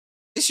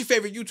your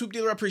favorite YouTube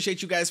dealer. I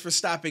appreciate you guys for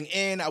stopping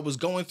in. I was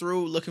going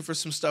through looking for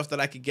some stuff that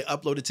I could get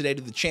uploaded today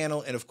to the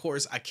channel. And of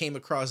course, I came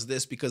across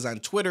this because on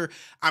Twitter,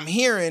 I'm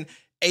hearing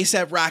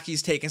A$AP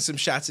Rocky's taking some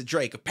shots at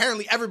Drake.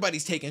 Apparently,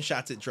 everybody's taking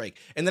shots at Drake.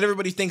 And then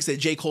everybody thinks that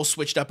J. Cole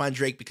switched up on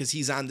Drake because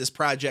he's on this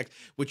project,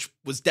 which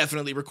was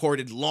definitely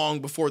recorded long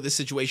before this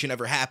situation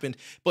ever happened.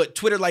 But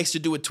Twitter likes to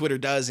do what Twitter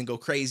does and go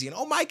crazy. And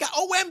oh my God,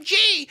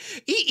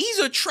 OMG, he's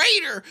a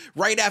traitor.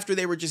 Right after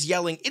they were just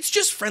yelling, it's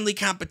just friendly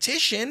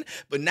competition.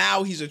 But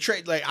now he's a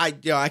traitor. Like,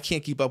 I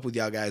can't keep up with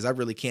y'all guys. I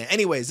really can't.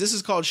 Anyways, this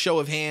is called Show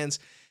of Hands.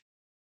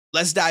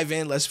 Let's dive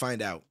in. Let's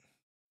find out.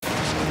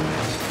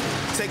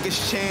 Take a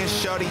chance,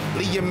 shorty,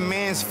 leave your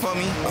mans for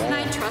me. Can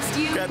I trust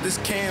you? Grab this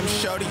cam,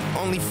 shorty,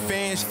 only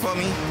fans for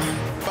me.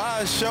 By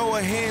a show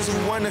of hands,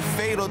 who wanna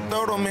fade or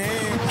throw them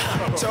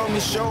hand. Told me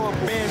show of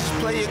bands, just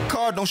play your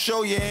card, don't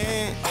show your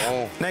hand.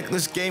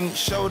 Necklace gave me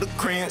shoulder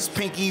cramps,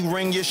 pinky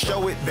ring, you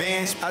show it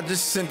bands. I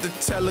just sent the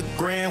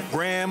telegram,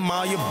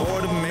 grandma, you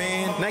bored of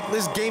man.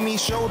 Necklace gave me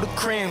shoulder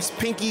cramps,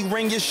 pinky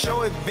ring, you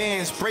show it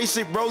bands.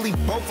 Bracelet, rolly,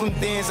 both them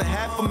dance,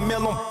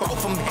 $500,000 on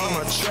both them hands.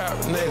 I'm a trap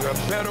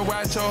nigga, better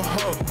watch your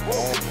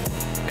hoe.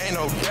 Ain't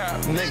no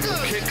gap, nigga,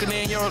 kicking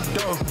in your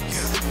door.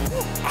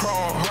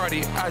 Crawl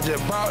Hardy, I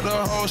just bought the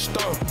whole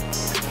store.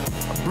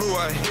 I blew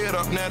her head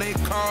up, now they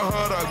call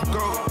her the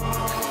GOAT.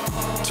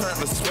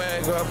 Turned the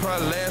swag up, her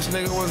last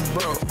nigga was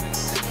broke.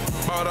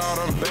 Bought all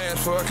them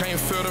bags for her, can't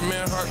fit them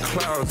in her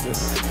closet.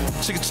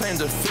 She can change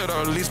the filter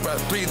at least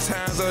about 3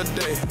 times a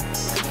day.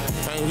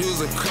 Ain't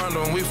use a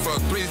condom, we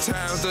fuck 3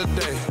 times a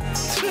day.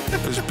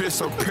 This bitch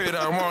so pretty,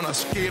 I wanna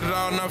skid it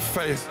on her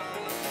face.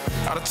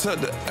 I done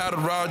took the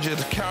Adderall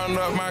just to count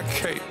up my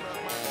cake.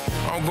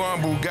 I'm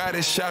going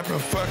Bugatti shopping,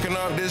 fucking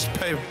up this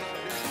paper.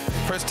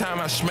 First time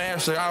I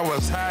smashed her, I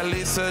was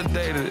highly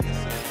sedated.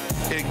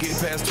 It get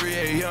past 3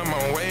 a.m.,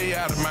 I'm way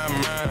out of my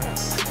mind.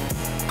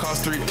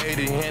 Cost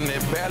 $380 and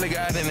it barely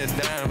got any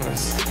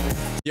diamonds.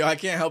 Yo, I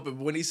can't help it,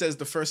 but when he says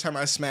the first time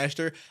I smashed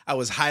her, I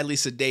was highly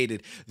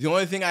sedated. The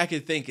only thing I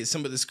could think is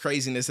some of this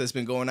craziness that's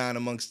been going on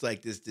amongst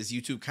like this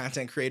YouTube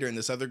content creator and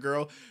this other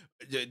girl.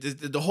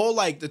 The whole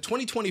like the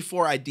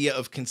 2024 idea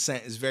of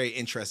consent is very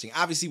interesting.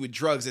 Obviously with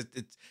drugs,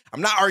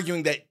 I'm not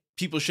arguing that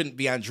people shouldn't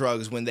be on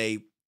drugs when they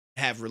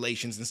have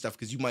relations and stuff,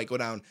 because you might go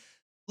down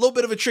a little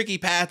bit of a tricky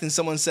path and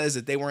someone says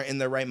that they weren't in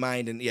their right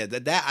mind. And yeah,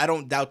 that I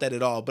don't doubt that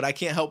at all. But I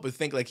can't help but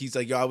think like he's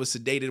like, yo, I was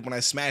sedated when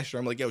I smashed her.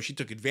 I'm like, yo, she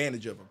took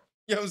advantage of him.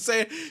 You know what I'm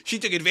saying? She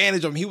took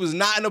advantage of him. He was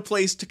not in a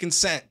place to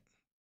consent.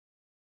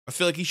 I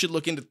feel like he should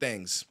look into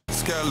things.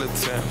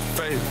 Skeleton,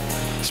 face,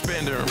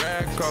 spending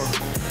rag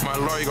off. My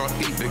lawyer gonna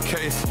eat the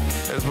case.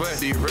 That's what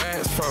these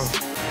rats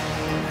for.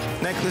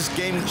 Necklace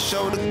gave me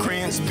shoulder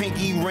cramps,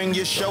 pinky ring,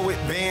 you show it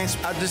bands.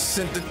 I just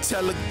sent the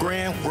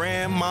telegram,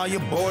 grandma, you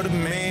bored of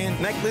man.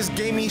 Necklace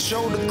gave me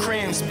shoulder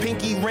cramps,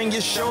 pinky ring,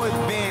 you show it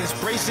bands.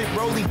 Bracelet,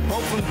 rolly,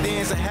 both them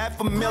dance,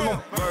 $500,000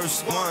 on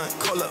first one.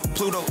 Call up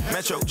Pluto,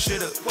 Metro,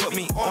 should've put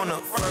me on the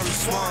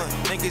first one.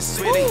 Niggas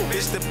swear they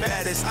bitch the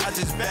baddest, I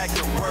just back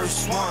the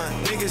worst one.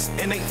 Niggas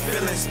and they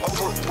feelings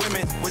over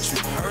women, what you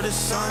heard of,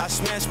 son? I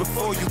smashed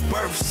before you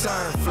birth,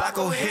 son.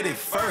 Flacco hit it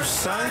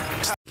first, son.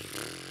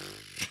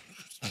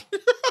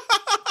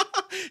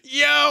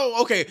 Yo,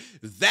 okay,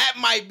 that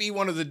might be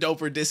one of the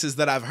doper disses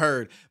that I've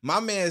heard. My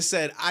man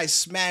said, I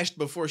smashed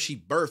before she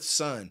birthed,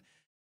 son.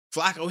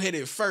 Flacco hit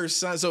it first,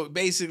 son. So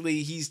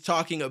basically, he's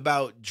talking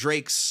about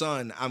Drake's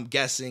son, I'm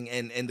guessing,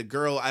 and the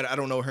girl, I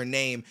don't know her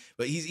name,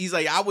 but he's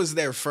like, I was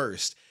there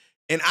first.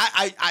 And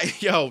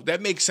yo,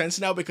 that makes sense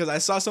now because I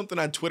saw something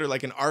on Twitter,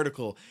 like an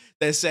article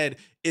that said,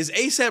 is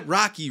A$AP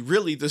Rocky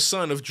really the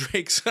son of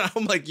Drake's son?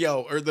 I'm like,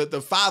 yo, or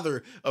the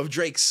father of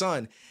Drake's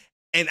son.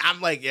 And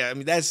I'm like, yeah, I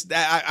mean,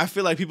 I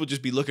feel like people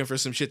just be looking for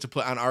some shit to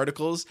put on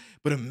articles,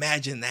 but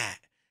imagine that.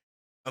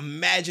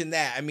 Imagine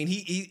that. I mean,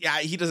 he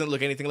doesn't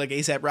look anything like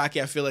A$AP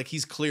Rocky. I feel like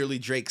he's clearly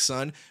Drake's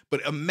son,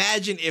 but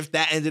imagine if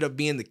that ended up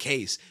being the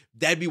case.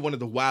 That'd be one of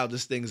the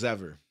wildest things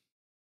ever.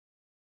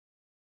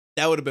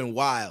 That would have been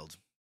wild.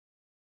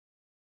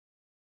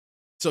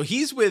 So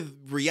he's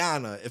with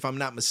Rihanna, if I'm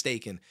not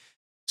mistaken.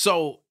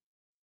 So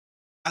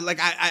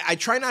I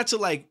try not to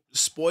like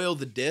spoil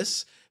the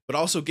diss, but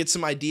also get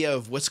some idea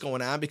of what's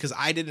going on because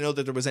I didn't know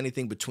that there was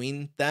anything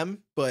between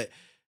them. But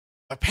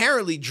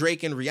apparently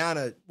Drake and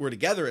Rihanna were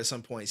together at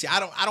some point. See, I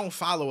don't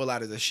follow a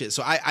lot of this shit,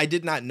 so I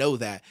did not know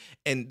that.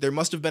 And there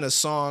must have been a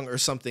song or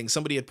something.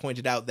 Somebody had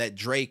pointed out that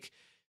Drake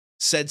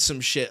said some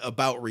shit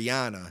about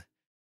Rihanna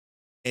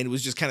and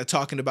was just kind of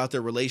talking about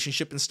their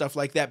relationship and stuff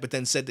like that, but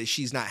then said that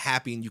she's not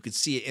happy and you could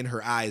see it in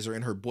her eyes or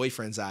in her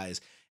boyfriend's eyes.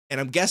 And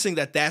I'm guessing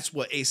that that's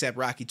what A$AP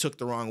Rocky took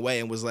the wrong way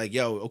and was like,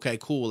 yo, okay,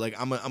 cool. Like,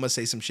 I'm gonna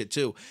say some shit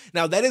too.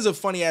 Now, that is a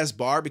funny ass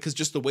bar because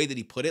just the way that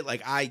he put it,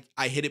 like, I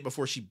hit it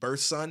before she birthed,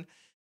 son.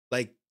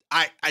 Like,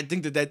 I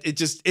think that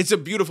it's a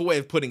beautiful way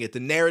of putting it. The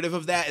narrative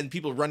of that and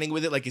people running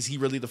with it, like, is he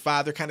really the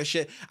father kind of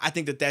shit? I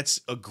think that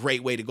that's a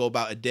great way to go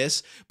about a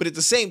diss. But at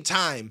the same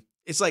time,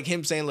 it's like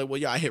him saying like, well,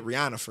 yeah, I hit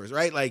Rihanna first,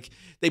 right? Like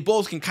they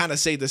both can kind of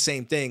say the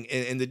same thing.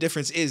 And the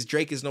difference is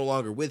Drake is no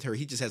longer with her.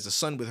 He just has a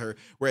son with her.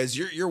 Whereas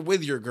you're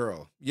with your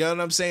girl. You know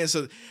what I'm saying?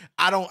 So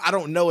I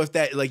don't know if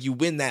that like you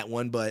win that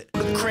one, but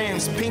The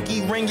cramps,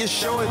 pinky ring, your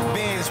show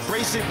advance.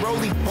 Bracelet,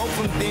 rolly, both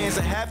them dance.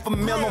 A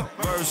 $500,000 on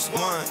verse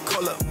one.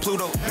 Call up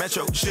Pluto,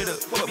 Metro, shoulda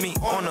put me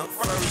on the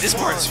first This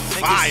part's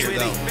one. fire, Niggas say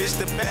though. they bitch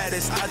the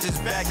baddest, I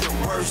just back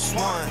the worst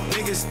one.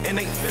 Niggas and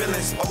they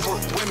feelings over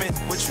women.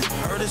 What you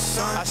heard of,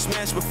 son? I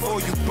smashed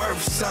before you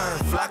birth, son.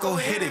 Flacco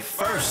hit it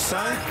first,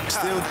 son.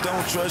 Still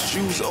don't trust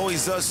you, it's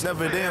always us,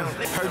 never them.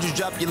 Heard you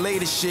drop your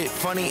latest shit.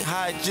 Funny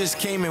how it just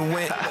came and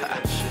went.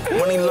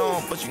 Money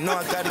long, but you know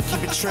I gotta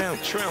keep it trim.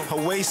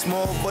 Her waist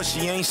small, but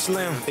she ain't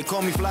slim. They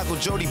call me Flacco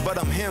Jody, but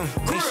I'm him.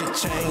 This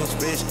shit change,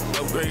 bitch.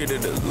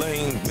 Upgraded the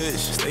lane, bitch.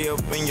 Stay up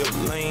in your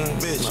lane,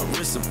 bitch. My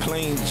wrist a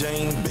plain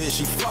Jane, bitch.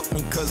 She fuck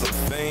me cause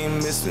I'm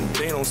famous and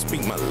they don't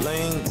speak my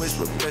language,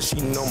 but bet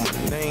she know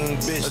my name,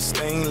 bitch. A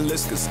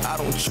stainless cause I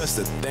don't trust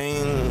a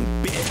thing,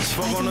 bitch.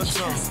 Fuck on her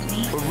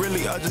tongue, but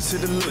really I just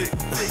hit a lick.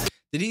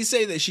 did he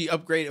say that she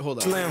upgraded? Hold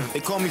on. Slim. They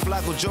call me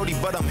Flacco Jody,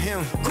 but I'm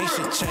him. This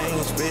shit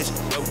change, bitch.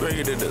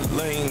 Upgraded the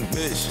lane,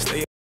 bitch.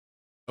 Stay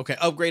Okay,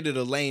 upgraded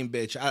a lame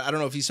bitch. I don't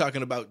know if he's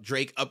talking about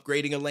Drake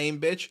upgrading a lame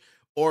bitch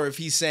or if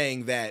he's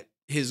saying that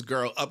his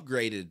girl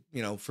upgraded,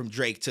 you know, from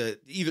Drake to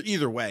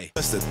either way.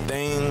 That's the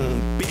thing,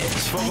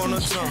 bitch. Fuck on her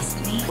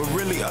tongue, but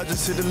really I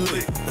just hit a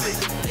lick.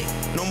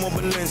 No more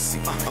Balenci.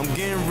 I'm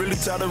getting really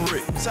tired of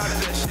Rick. Tired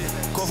of that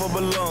shit. Cough up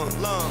a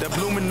lung. That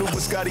Boomin new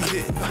Scotty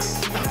hit.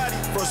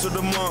 First of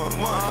the month.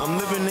 I'm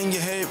living in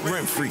your head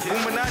rent free.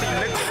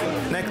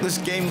 Necklace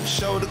game,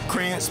 shoulder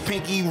cramps.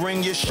 Pinky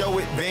ring, your show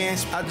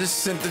advance. I just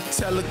sent the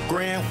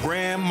telegram.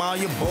 Grandma,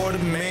 you bought a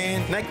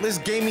man. Necklace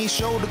gave me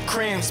shoulder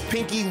cramps.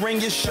 Pinky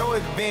ring, your show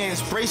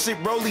advance.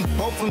 Bracelet, rolly,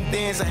 both them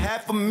dance. A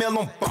 $500,000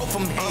 on both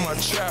them I'm a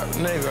hands. trap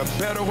nigga,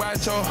 better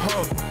watch your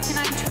hoe. Can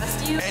I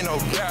trust you? Ain't no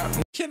gap,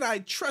 Can I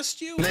trust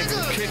you?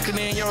 nigga kicking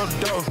in your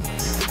door.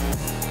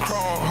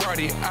 Chrome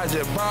Hardy, I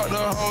just bought the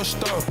whole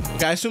store.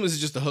 Okay, I assume this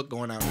is just a hook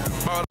going out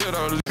now. Bought it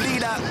all,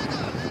 Bleed out.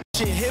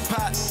 Shit, hip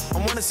hop.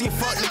 I wanna see a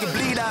fuck nigga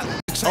bleed out.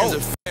 change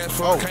the fast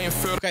for can't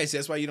feel Okay, so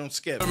that's why you don't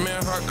skip. the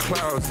man her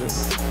closet.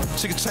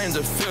 She can change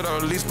the filter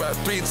at least about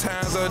 3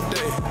 times a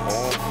day.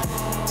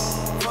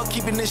 Fuck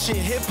keeping this shit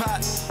hip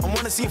hop. I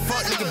wanna see a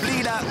fuck nigga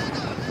bleed out.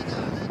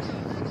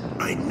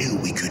 I knew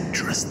we couldn't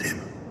trust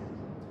him.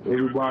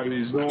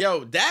 Everybody's going.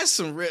 Yo, that's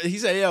some real. He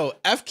said, "Yo,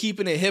 F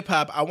keeping it hip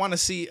hop. I want to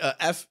see a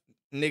F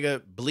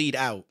nigga bleed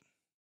out."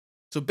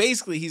 So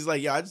basically, he's like,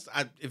 "Yo,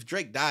 if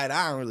Drake died,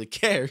 I don't really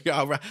care.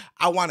 Yo,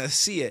 I want to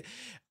see it."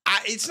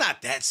 It's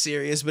not that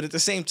serious, but at the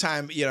same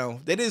time, you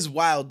know, that is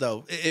wild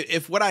though.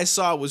 If what I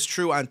saw was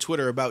true on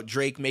Twitter about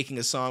Drake making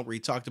a song where he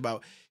talked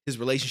about his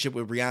relationship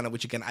with Rihanna,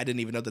 which again, I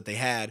didn't even know that they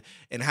had,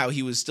 and how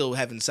he was still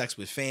having sex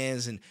with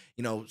fans, and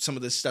you know, some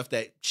of the stuff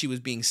that she was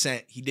being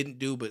sent, he didn't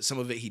do, but some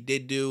of it he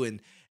did do, and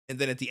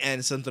then at the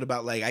end, something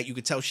about like you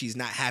could tell she's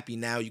not happy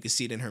now. You could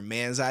see it in her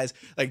man's eyes.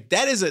 Like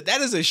that is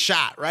a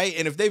shot, right?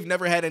 And if they've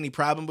never had any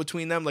problem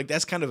between them, like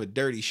that's kind of a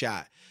dirty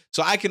shot.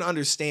 So I can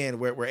understand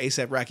where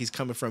A$AP Rocky's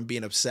coming from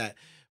being upset,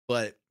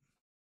 but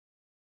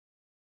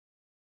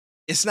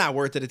it's not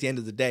worth it at the end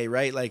of the day,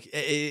 right? Like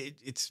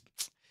it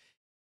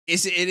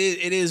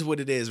is what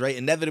it is, right?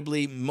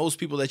 Inevitably, most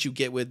people that you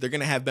get with, they're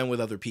gonna have been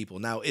with other people.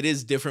 Now, it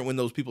is different when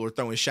those people are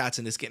throwing shots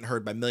and it's getting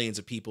heard by millions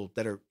of people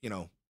that are, you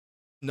know,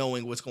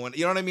 knowing what's going on.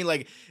 You know what I mean?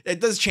 Like it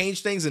does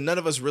change things, and none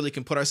of us really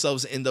can put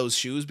ourselves in those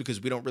shoes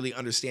because we don't really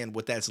understand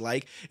what that's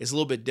like. It's a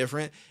little bit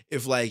different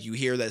if like you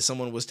hear that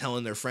someone was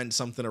telling their friend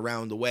something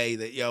around the way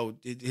that, yo,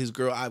 his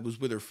girl, I was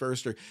with her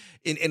first, or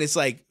and it's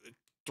like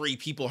 3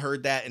 people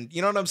heard that, and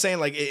you know what I'm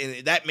saying? Like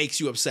that makes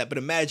you upset. But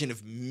imagine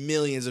if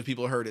millions of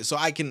people heard it. So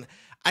I can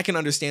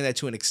understand that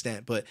to an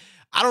extent, but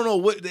I don't know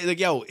what, like,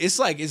 yo, it's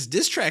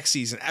diss track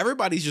season.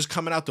 Everybody's just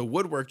coming out the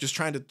woodwork, just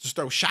trying to just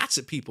throw shots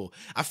at people.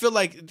 I feel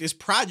like this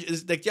project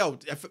is like, yo,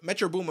 if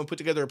Metro Boomin put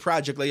together a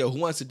project like, yo,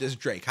 who wants to diss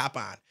Drake? Hop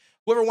on.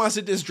 Whoever wants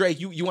to diss Drake,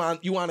 you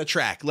on a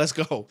track. Let's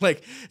go.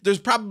 Like, there's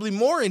probably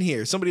more in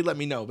here. Somebody let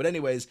me know. But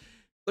anyways,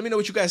 let me know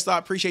what you guys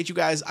thought. Appreciate you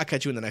guys. I'll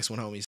catch you in the next one, homies.